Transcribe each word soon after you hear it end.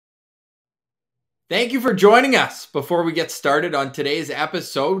Thank you for joining us. Before we get started on today's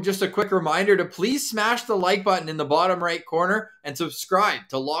episode, just a quick reminder to please smash the like button in the bottom right corner and subscribe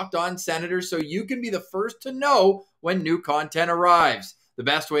to Locked On Senators so you can be the first to know when new content arrives. The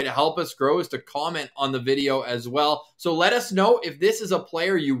best way to help us grow is to comment on the video as well. So let us know if this is a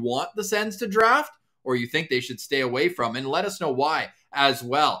player you want the Sens to draft or you think they should stay away from, and let us know why as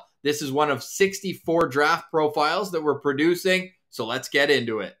well. This is one of 64 draft profiles that we're producing, so let's get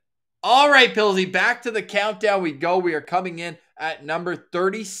into it. All right, Pillsy, back to the countdown we go. We are coming in at number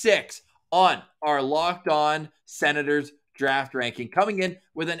 36 on our Locked On Senators draft ranking, coming in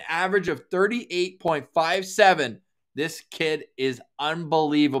with an average of 38.57. This kid is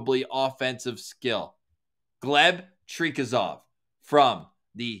unbelievably offensive skill. Gleb Trikozov from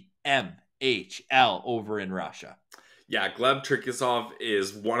the NHL over in Russia. Yeah, Gleb Trikozov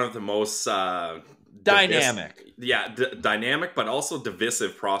is one of the most dynamic. Dynamic, but also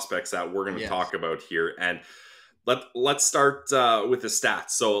divisive prospects that we're going to talk about here. And let's start with the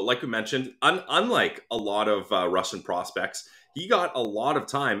stats. So like we mentioned, unlike a lot of Russian prospects, he got a lot of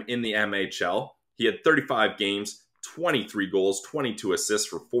time in the MHL. He had 35 games, 23 goals, 22 assists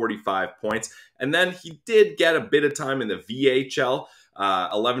for 45 points. And then he did get a bit of time in the VHL,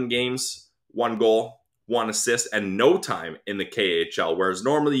 11 games, 1 goal, 1 assist, and no time in the KHL, whereas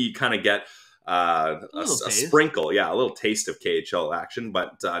normally you kind of get a sprinkle, a little taste of KHL action,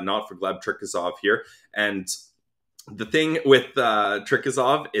 but not for Gleb Trikozov here. And the thing with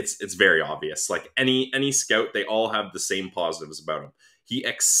Trikozov, it's very obvious. Like any scout, they all have the same positives about him. He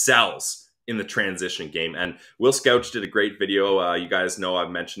excels in the transition game, and Will Scouch did a great video. You guys know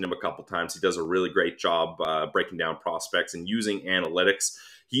I've mentioned him a couple times. He does a really great job breaking down prospects and using analytics.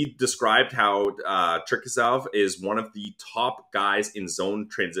 He described how Trikozov is one of the top guys in zone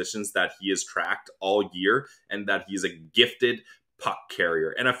transitions that he has tracked all year, and that he's a gifted puck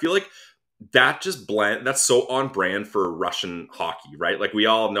carrier. And I feel like that's so on brand for Russian hockey, right? Like we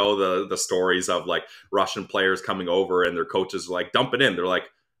all know the stories of like Russian players coming over and their coaches are like, dump it in. They're like,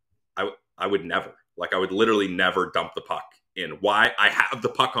 I would never. Like I would literally never dump the puck in. Why? I have the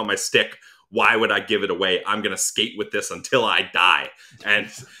puck on my stick. Why would I give it away? I'm going to skate with this until I die. And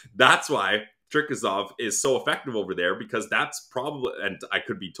that's why Trikozov is so effective over there, because that's probably, and I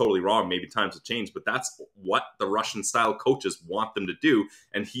could be totally wrong, maybe times have changed, but that's what the Russian style coaches want them to do.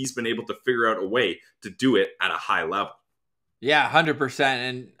 And he's been able to figure out a way to do it at a high level. Yeah, 100%.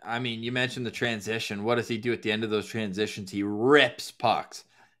 And I mean, you mentioned the transition. What does he do at the end of those transitions? He rips pucks.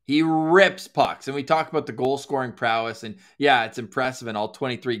 He rips pucks. And we talk about the goal scoring prowess. And yeah, it's impressive in all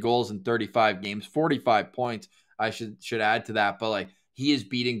 23 goals in 35 games, 45 points. I should add to that. But like, he is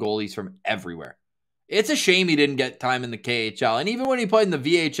beating goalies from everywhere. It's a shame he didn't get time in the KHL. And even when he played in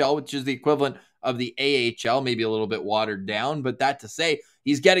the VHL, which is the equivalent of the AHL, maybe a little bit watered down, but that to say,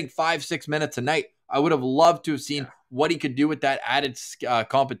 he's getting 5-6 minutes a night. I would have loved to have seen what he could do with that added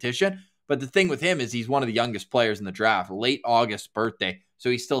competition. But the thing with him is he's one of the youngest players in the draft, late August birthday. So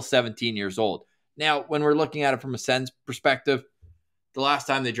he's still 17 years old. Now, when we're looking at it from a Sens perspective, the last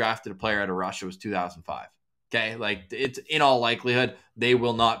time they drafted a player out of Russia was 2005. Okay, like it's in all likelihood, they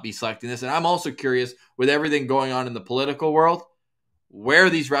will not be selecting this. And I'm also curious, with everything going on in the political world, where are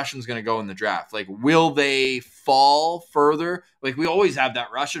these Russians going to go in the draft? Like, will they fall further? Like, we always have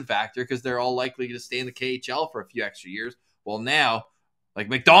that Russian factor because they're all likely to stay in the KHL for a few extra years. Well, now, like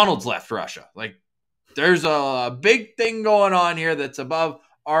McDonald's left Russia. Like, there's a big thing going on here that's above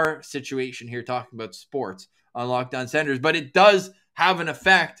our situation here, talking about sports on Locked On Senators, but it does have an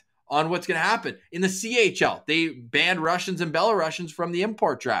effect on what's going to happen. In the CHL, they banned Russians and Belarusians from the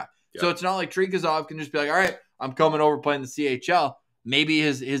import draft. Yep. So it's not like Trikozov can just be like, all right, I'm coming over playing the CHL. Maybe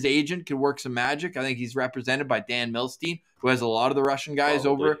his agent can work some magic. I think he's represented by Dan Milstein, who has a lot of the Russian guys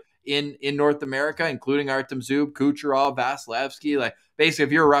over in North America, including Artem Zub, Kucherov, Vasilevsky. Like, basically,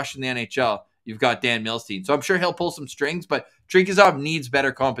 if you're a Russian in the NHL, you've got Dan Milstein. So I'm sure he'll pull some strings, but Trikozov needs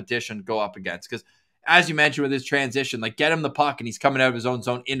better competition to go up against. Because as you mentioned with his transition, like get him the puck and he's coming out of his own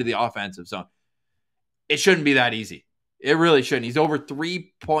zone into the offensive zone. It shouldn't be that easy. It really shouldn't. He's over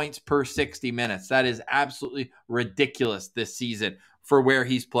 3 points per 60 minutes. That is absolutely ridiculous this season for where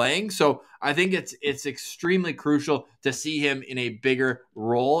he's playing. So I think it's extremely crucial to see him in a bigger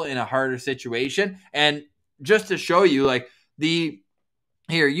role in a harder situation. And just to show you, like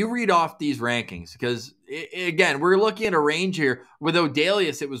here, you read off these rankings because, again, we're looking at a range here. With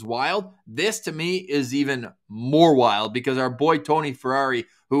Odelius, it was wild. This, to me, is even more wild because our boy Tony Ferrari,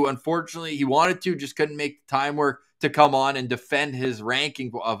 who unfortunately he wanted to, just couldn't make the time work to come on and defend his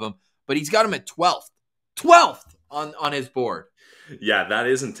ranking of him. But he's got him at 12th. 12th on his board. Yeah, that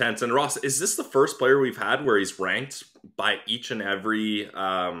is intense. And Ross, is this the first player we've had where he's ranked by each and every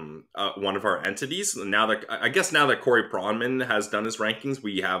one of our entities. Now that Corey Pronman has done his rankings,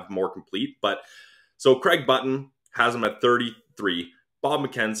 we have more complete. But so Craig Button has him at 33, Bob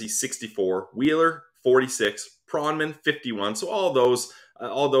McKenzie 64, Wheeler 46, Pronman 51. So all those,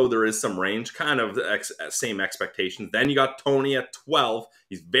 although there is some range, kind of same expectations. Then you got Tony at 12.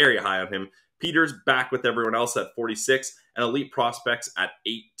 He's very high on him. Peters back with everyone else at 46, and Elite Prospects at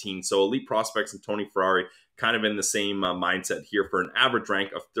 18. So Elite Prospects and Tony Ferrari kind of in the same mindset here for an average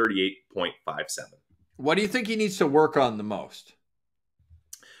rank of 38.57. What do you think he needs to work on the most?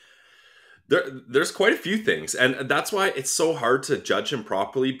 There's quite a few things, and that's why it's so hard to judge him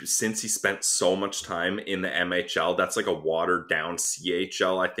properly since he spent so much time in the MHL. That's like a watered down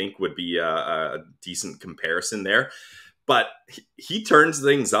CHL, I think, would be a decent comparison there. But he turns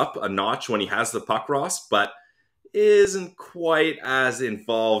things up a notch when he has the puck, Ross, but isn't quite as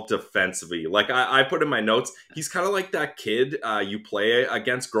involved defensively. Like I put in my notes, he's kind of like that kid you play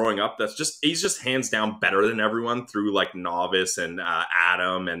against growing up. He's just hands down better than everyone through like novice and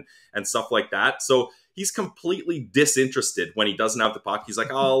Adam and stuff like that. So he's completely disinterested when he doesn't have the puck. He's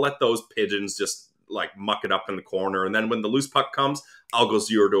like, oh, I'll let those pigeons just like muck it up in the corner. And then when the loose puck comes, I'll go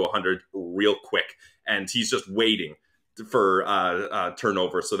 0 to 100 real quick. And he's just waiting for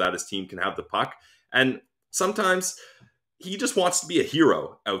turnover so that his team can have the puck. And sometimes he just wants to be a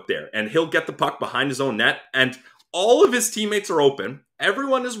hero out there, and he'll get the puck behind his own net, and all of his teammates are open.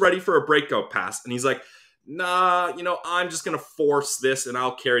 Everyone is ready for a breakout pass, and he's like, nah, I'm just going to force this, and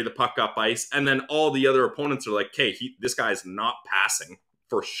I'll carry the puck up ice. And then all the other opponents are like, okay, this guy's not passing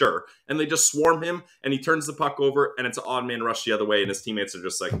for sure. And they just swarm him, and he turns the puck over, and it's an odd man rush the other way, and his teammates are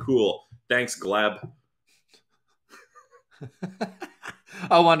just like, cool, thanks, Gleb.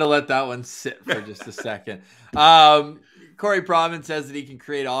 I wanted to let that one sit for just a second. Corey Pronman says that he can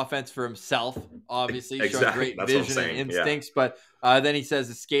create offense for himself, obviously, showing great vision and instincts. Yeah. But then he says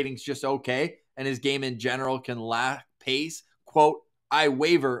his skating's just okay, and his game in general can lack pace. Quote, I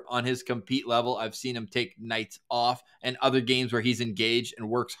waver on his compete level. I've seen him take nights off and other games where he's engaged and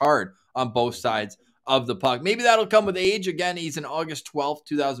works hard on both sides of the puck. Maybe that'll come with age. Again, he's an August 12th,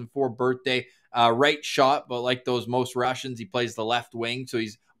 2004 birthday. Right shot, but like those most Russians, he plays the left wing, so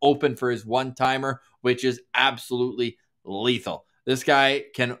he's open for his one-timer, which is absolutely lethal. This guy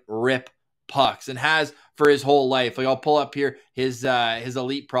can rip pucks and has for his whole life. Like I'll pull up here his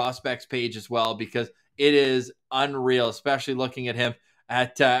Elite Prospects page as well, because it is unreal, especially looking at him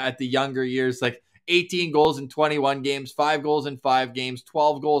at the younger years. Like 18 goals in 21 games, 5 goals in 5 games,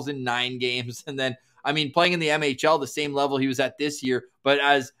 12 goals in 9 games, and then playing in the MHL, the same level he was at this year, but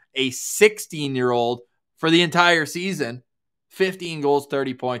as a 16-year-old for the entire season, 15 goals,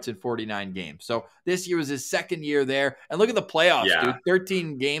 30 points in 49 games. So this year was his second year there. And look at the playoffs, dude.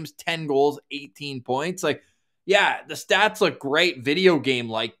 13 games, 10 goals, 18 points. Like, yeah, the stats look great, video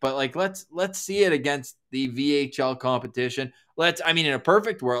game-like, but like let's see it against the VHL competition. In a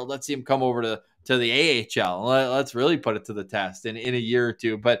perfect world, let's see him come over to the AHL. Let's really put it to the test in a year or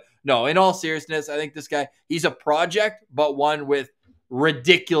two. But no, in all seriousness, I think this guy, he's a project, but one with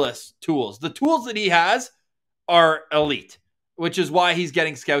ridiculous tools. The tools that he has are elite, which is why he's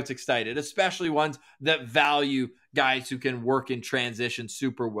getting scouts excited, especially ones that value guys who can work in transition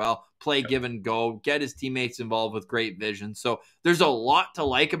super well, play give and go, get his teammates involved with great vision. So there's a lot to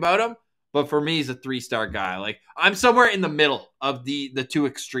like about him, but for me, he's a 3-star guy. Like I'm somewhere in the middle of the two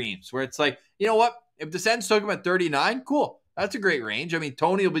extremes where it's like, you know what? If the Sens took him at 39, cool. That's a great range.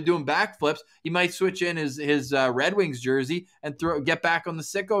 Tony will be doing backflips. He might switch in his Red Wings jersey and get back on the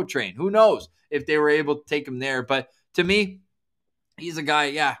sicko train. Who knows if they were able to take him there. But to me, he's a guy,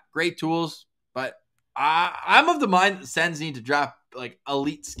 yeah, great tools. But I'm of the mind that the Sens need to draft like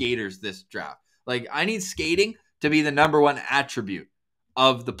elite skaters this draft. Like I need skating to be the number one attribute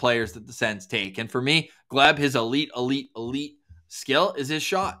of the players that the Sens take. And for me, Gleb, his elite skill is his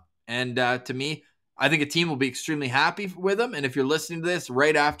shot. And to me, I think a team will be extremely happy with him. And if you're listening to this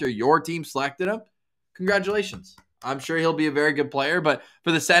right after your team selected him, congratulations. I'm sure he'll be a very good player. But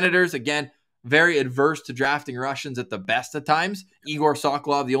for the Senators, again, very adverse to drafting Russians at the best of times. Igor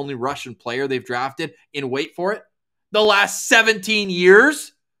Sokolov, the only Russian player they've drafted in, wait for it, the last 17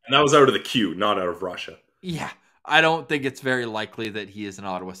 years. And that was out of the queue, not out of Russia. Yeah, I don't think it's very likely that he is an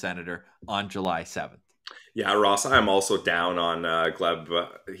Ottawa Senator on July 7th. Yeah, Ross, I'm also down on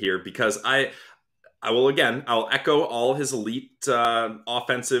Gleb here because I'll echo all his elite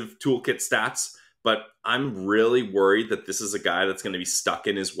offensive toolkit stats, but I'm really worried that this is a guy that's going to be stuck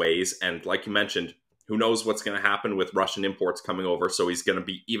in his ways. And like you mentioned, who knows what's going to happen with Russian imports coming over. So he's going to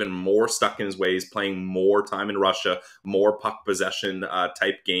be even more stuck in his ways, playing more time in Russia, more puck possession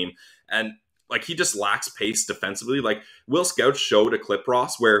type game. And like he just lacks pace defensively. Like Will Scout showed a clip,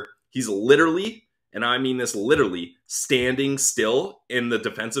 Ross, where he's literally, and I mean this literally, standing still in the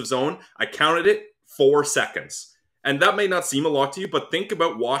defensive zone. I counted it 4 seconds. And that may not seem a lot to you, but think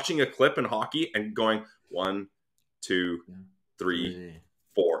about watching a clip in hockey and going 1, 2, 3,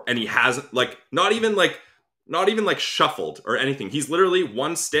 4. And he hasn't not even shuffled or anything. He's literally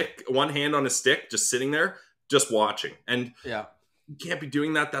one hand on his stick, just sitting there, just watching. And yeah, you can't be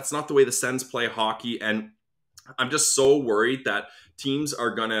doing that. That's not the way the Sens play hockey. And I'm just so worried that teams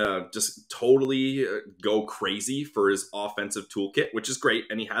are going to just totally go crazy for his offensive toolkit, which is great.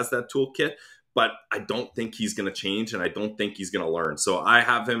 And he has that toolkit, but I don't think he's going to change, and I don't think he's going to learn. So I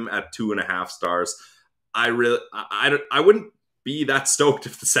have him at 2.5 stars. I wouldn't be that stoked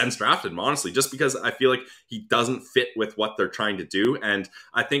if the Sens drafted him, honestly, just because I feel like he doesn't fit with what they're trying to do. And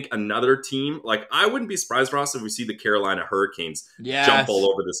I think another team, like, I wouldn't be surprised, Ross, if we see the Carolina Hurricanes jump all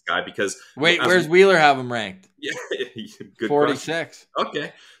over this guy, because where's Wheeler have him ranked? Yeah, good 46. Question.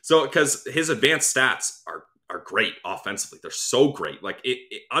 Okay, so because his advanced stats are great offensively, they're so great, like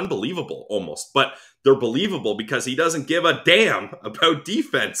unbelievable almost, but they're believable because he doesn't give a damn about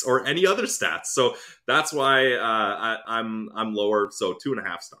defense or any other stats. So that's why I'm lower. So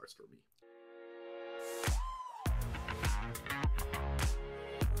 2.5 stars for me.